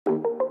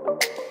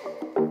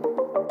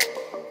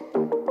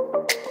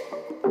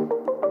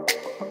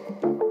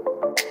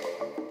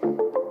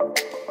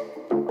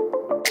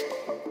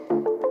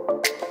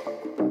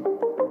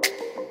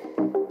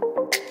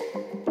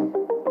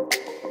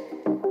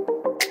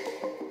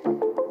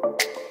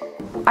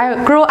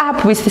I grew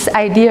up with this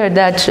idea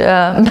that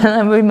men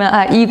and women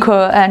are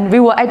equal, and we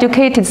were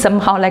educated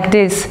somehow like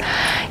this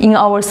in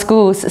our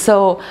schools.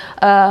 So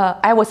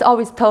I was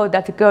always told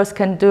that girls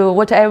can do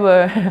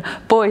whatever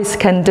boys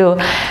can do.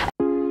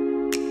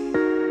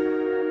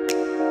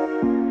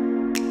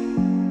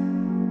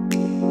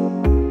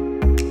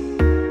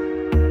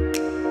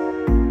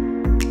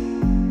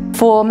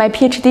 For my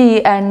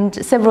PhD and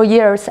several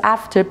years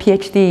after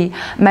PhD,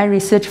 my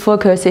research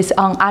focus is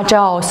on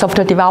Agile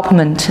software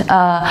development.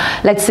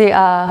 Let's say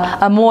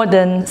a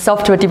modern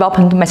software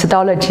development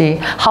methodology,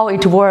 how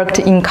it worked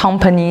in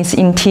companies,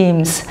 in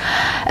teams.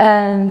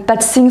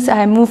 But since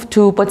I moved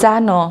to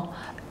Bolzano,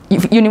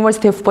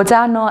 University of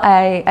Bolzano,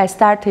 I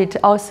started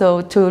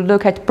also to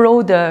look at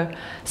broader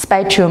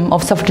spectrum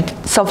of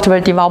software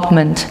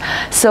development.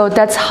 So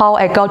that's how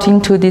I got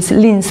into this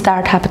lean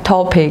startup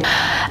topic.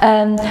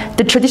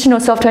 The traditional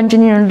software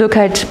engineering look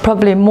at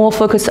probably more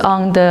focus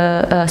on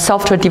the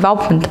software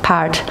development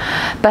part,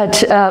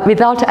 but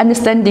without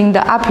understanding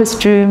the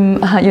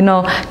upstream,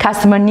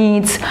 customer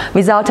needs,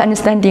 without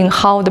understanding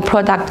how the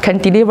product can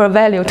deliver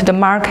value to the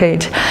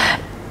market,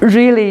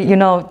 really,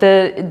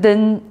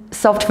 the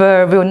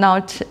software will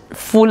not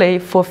fully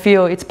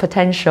fulfill its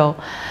potential.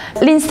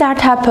 Lean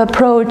startup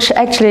approach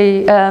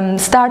actually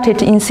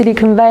started in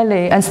Silicon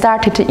Valley and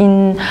started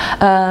in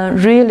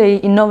really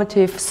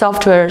innovative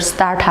software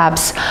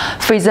startups.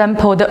 For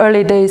example, the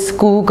early days,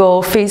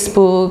 Google,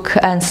 Facebook,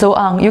 and so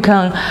on. You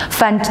can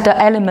find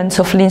the elements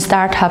of lean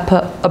startup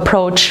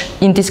approach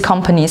in these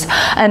companies.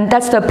 And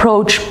that's the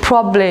approach,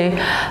 probably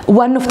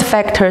one of the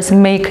factors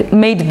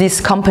made these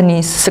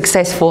companies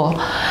successful.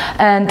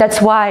 And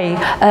that's why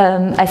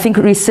I think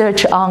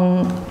research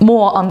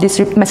more on this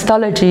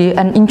methodology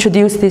and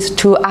introduce this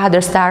to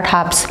other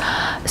startups,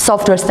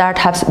 software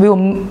startups, will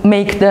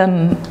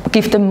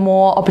give them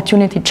more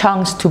opportunity,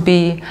 chance to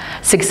be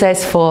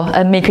successful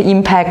and make an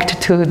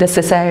impact to the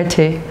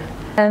society.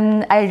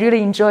 And I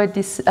really enjoyed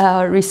this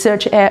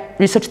research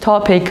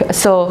topic.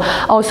 So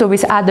also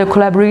with other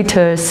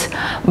collaborators,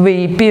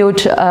 we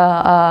built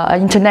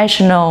an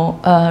international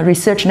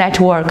research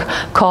network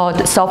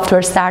called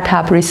Software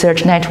Startup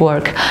Research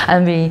Network.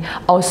 And we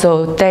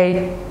also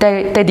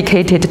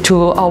dedicated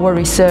to our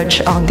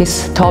research on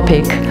this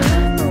topic.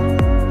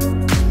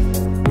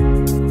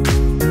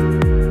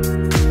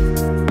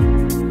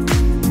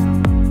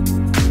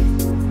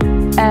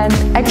 And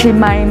actually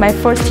my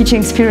first teaching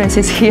experience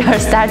is here,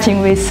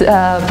 starting with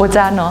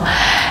Bolzano.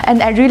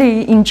 And I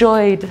really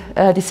enjoyed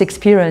this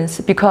experience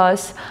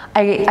because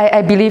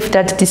I believe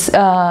that this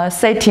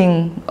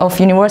setting of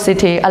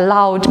university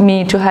allowed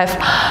me to have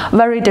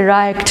very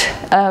direct,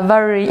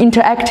 very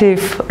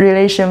interactive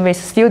relation with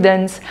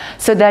students,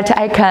 so that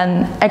I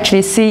can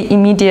actually see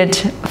immediate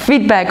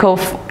feedback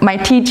of my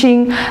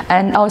teaching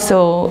and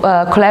also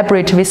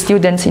collaborate with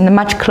students in a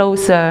much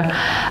closer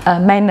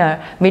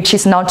manner, which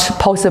is not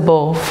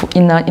possible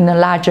in a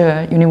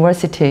larger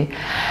university.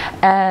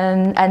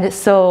 And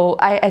so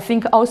I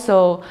think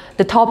also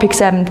the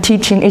topics I'm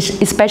teaching,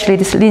 especially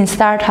this lean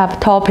startup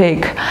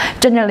topic,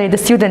 generally the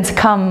students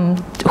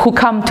who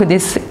come to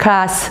this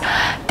class,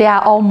 they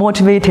are all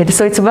motivated.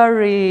 So it's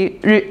very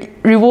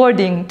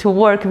rewarding to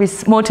work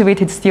with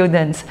motivated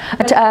students.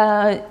 But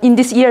in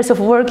these years of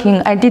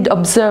working, I did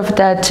observe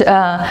that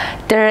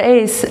there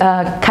is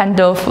a kind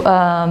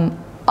of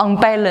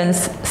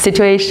unbalanced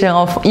situation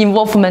of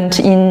involvement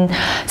in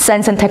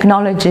science and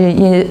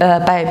technology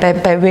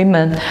by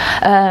women.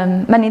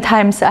 Many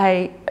times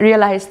I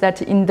realized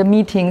that in the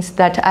meetings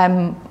that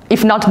I'm,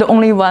 if not the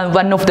only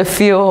one of the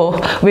few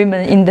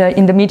women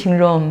in the meeting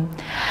room.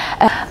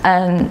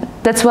 And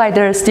that's why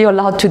there's still a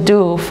lot to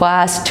do for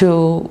us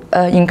to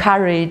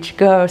encourage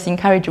girls,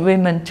 encourage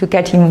women to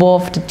get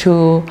involved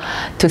to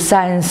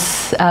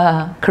science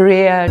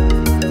career.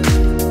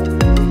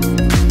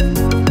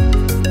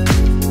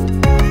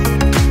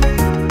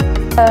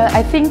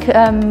 I think,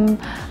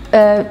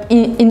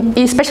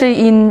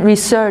 especially in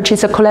research,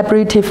 it's a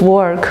collaborative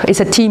work. It's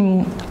a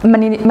team.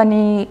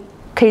 Many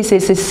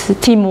cases is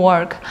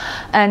teamwork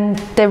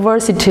and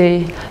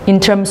diversity in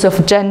terms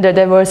of gender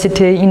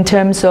diversity, in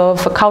terms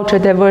of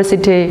cultural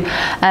diversity,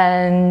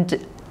 and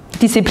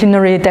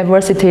disciplinary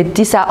diversity.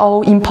 These are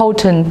all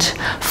important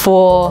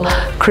for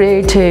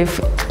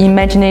creative,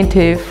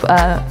 imaginative,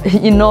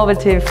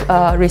 innovative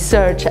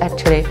research,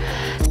 actually.